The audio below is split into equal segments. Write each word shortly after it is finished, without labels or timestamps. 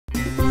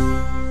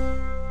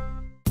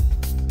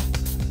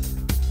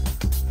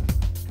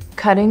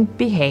Cutting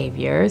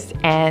behaviors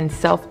and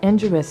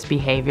self-injurious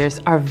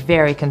behaviors are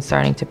very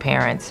concerning to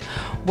parents.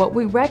 What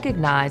we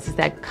recognize is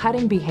that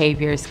cutting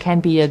behaviors can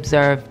be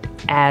observed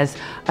as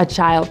a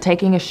child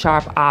taking a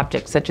sharp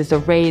object such as a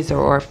razor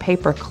or a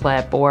paper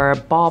clip or a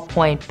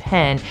ballpoint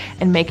pen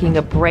and making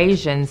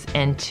abrasions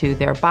into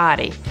their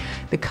body.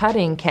 The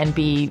cutting can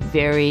be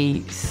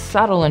very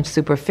subtle and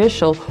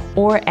superficial,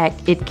 or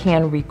it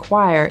can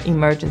require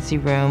emergency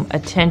room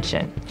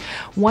attention.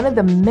 One of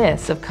the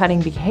myths of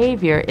cutting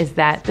behavior is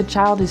that the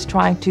child is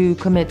trying to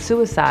commit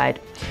suicide.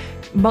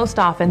 Most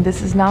often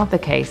this is not the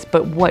case,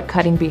 but what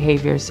cutting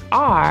behaviors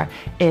are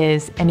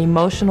is an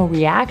emotional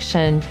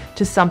reaction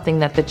to something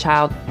that the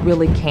child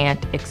really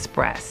can't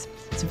express.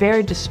 It's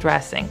very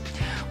distressing.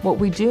 What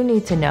we do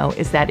need to know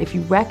is that if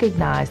you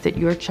recognize that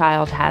your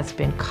child has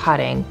been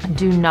cutting,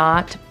 do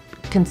not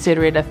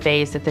consider it a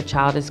phase that the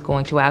child is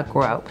going to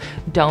outgrow.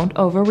 Don't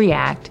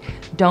overreact.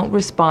 Don't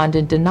respond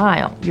in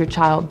denial. Your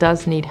child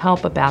does need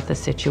help about the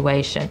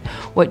situation.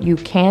 What you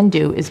can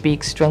do is be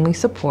extremely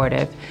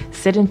supportive,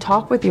 sit and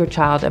talk with your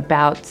child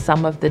about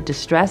some of the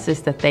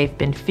distresses that they've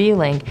been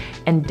feeling,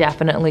 and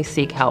definitely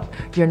seek help.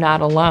 You're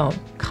not alone.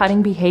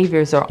 Cutting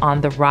behaviors are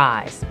on the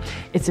rise.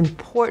 It's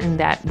important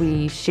that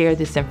we share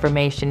this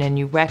information and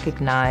you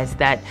recognize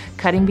that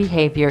cutting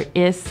behavior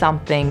is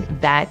something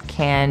that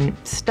can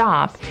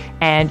stop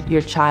and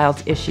your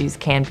child's issues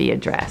can be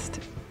addressed.